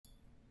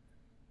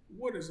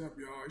What is up,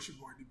 y'all? It's your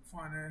boy Deep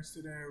Finance.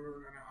 Today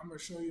I'm gonna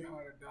show you how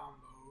to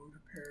download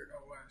Parrot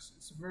OS.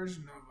 It's a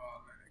version of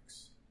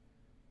Linux.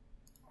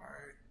 All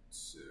right,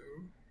 so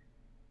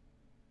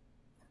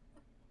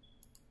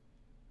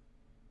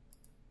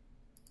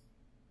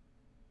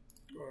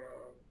go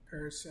to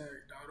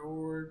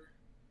parrot.org,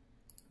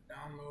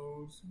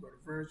 downloads, go to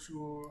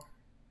virtual,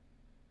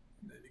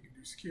 and then you can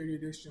do security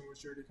edition,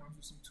 which already comes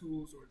with some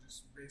tools, or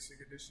just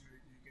basic edition.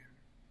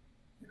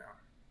 You can,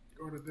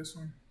 go to this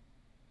one.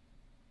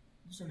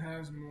 This one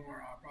has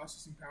more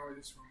processing power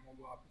just for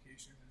mobile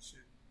applications and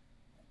shit.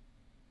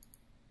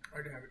 I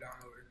already have it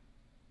downloaded.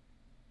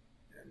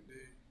 And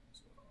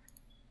so,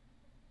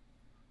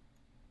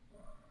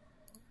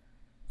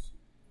 let's see.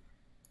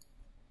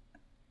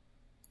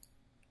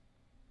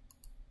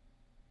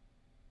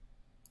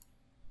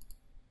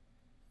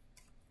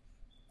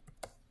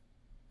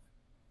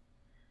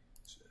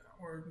 Shit not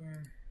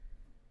working.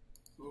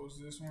 Close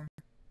this one.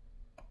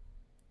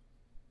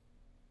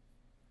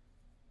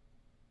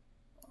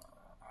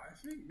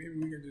 I think maybe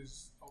we can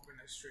just open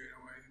it straight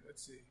away.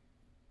 Let's see.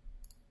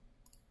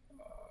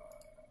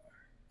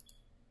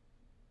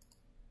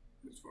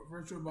 It's for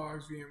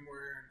VirtualBox,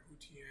 VMware, and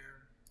OTM.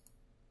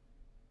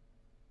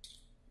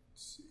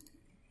 Let's see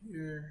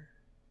here.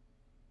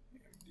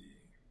 AMD.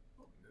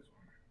 Open this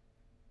one.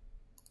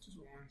 Just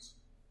once.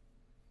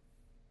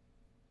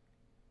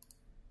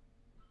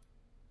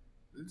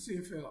 Let's see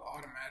if it'll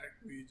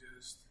automatically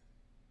just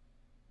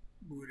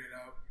boot it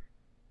up.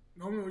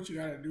 Normally, what you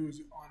gotta do is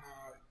you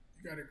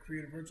gotta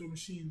create a virtual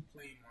machine,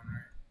 plain one,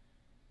 right?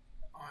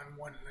 On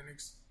one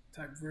Linux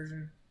type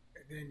version,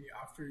 and then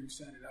after you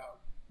set it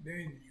up,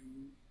 then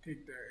you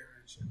take the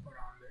image and put it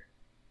on there.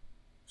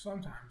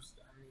 Sometimes,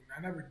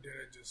 I never did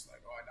it just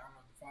like, I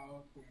download the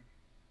file, boom.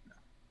 No.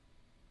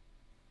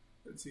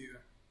 Let's see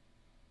though.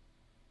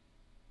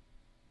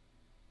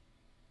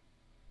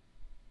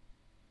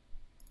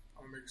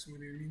 I'm gonna make a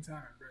smoothie in the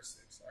meantime and press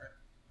 6, alright?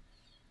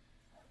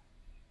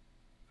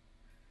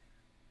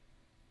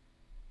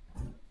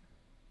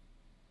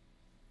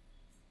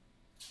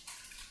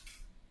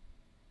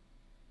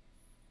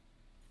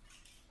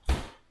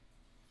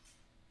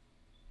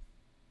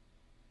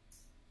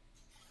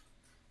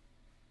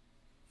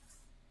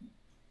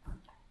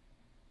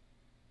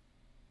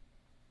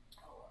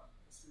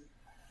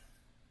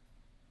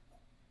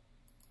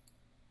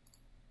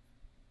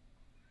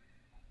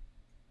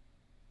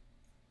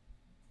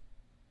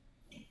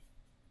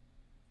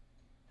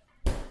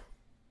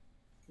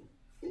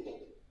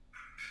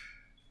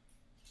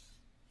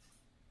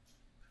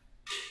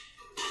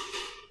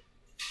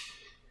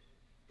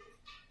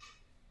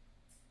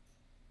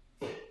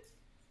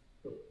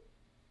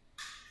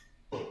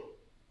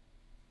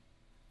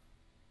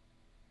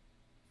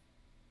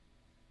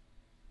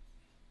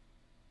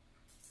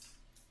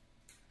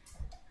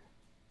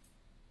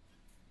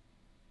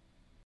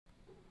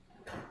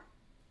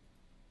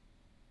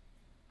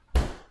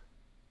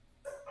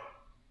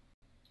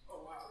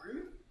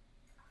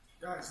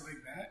 Guys,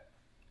 like that.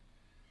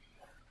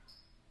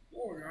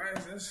 Whoa,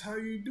 guys, that's how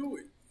you do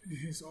it.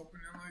 Just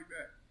open it like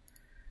that.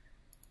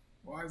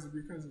 Why is it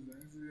because of that?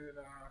 Is it,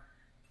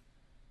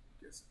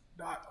 it's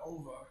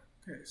 .ova.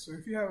 Okay, so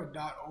if you have a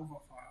 .ova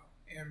file,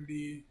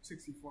 AMD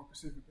 64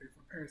 specifically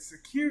for Parrot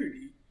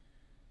security,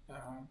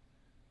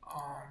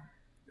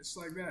 it's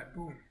like that.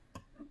 Boom.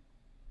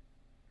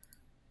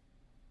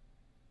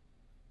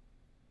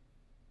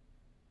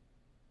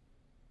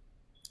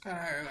 Kind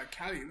of like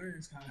Kali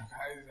Linux kind of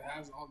guys that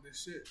has all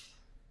this shit.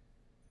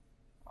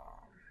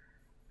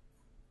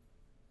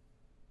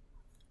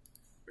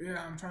 But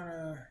yeah, I'm trying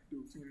to do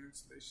a clean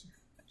installation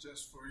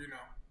just for,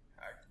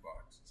 hack the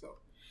box. So,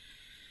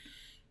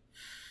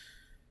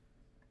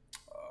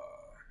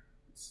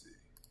 let's see.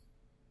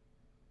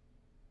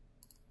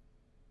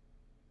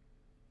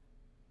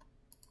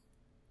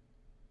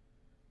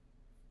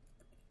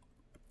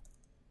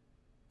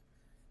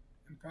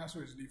 And the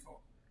password is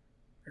default.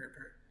 Parrot.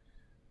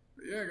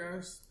 But yeah,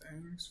 guys,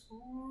 thanks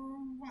for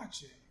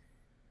watching.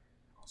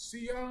 I'll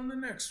see y'all in the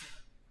next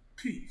one.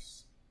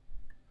 Peace.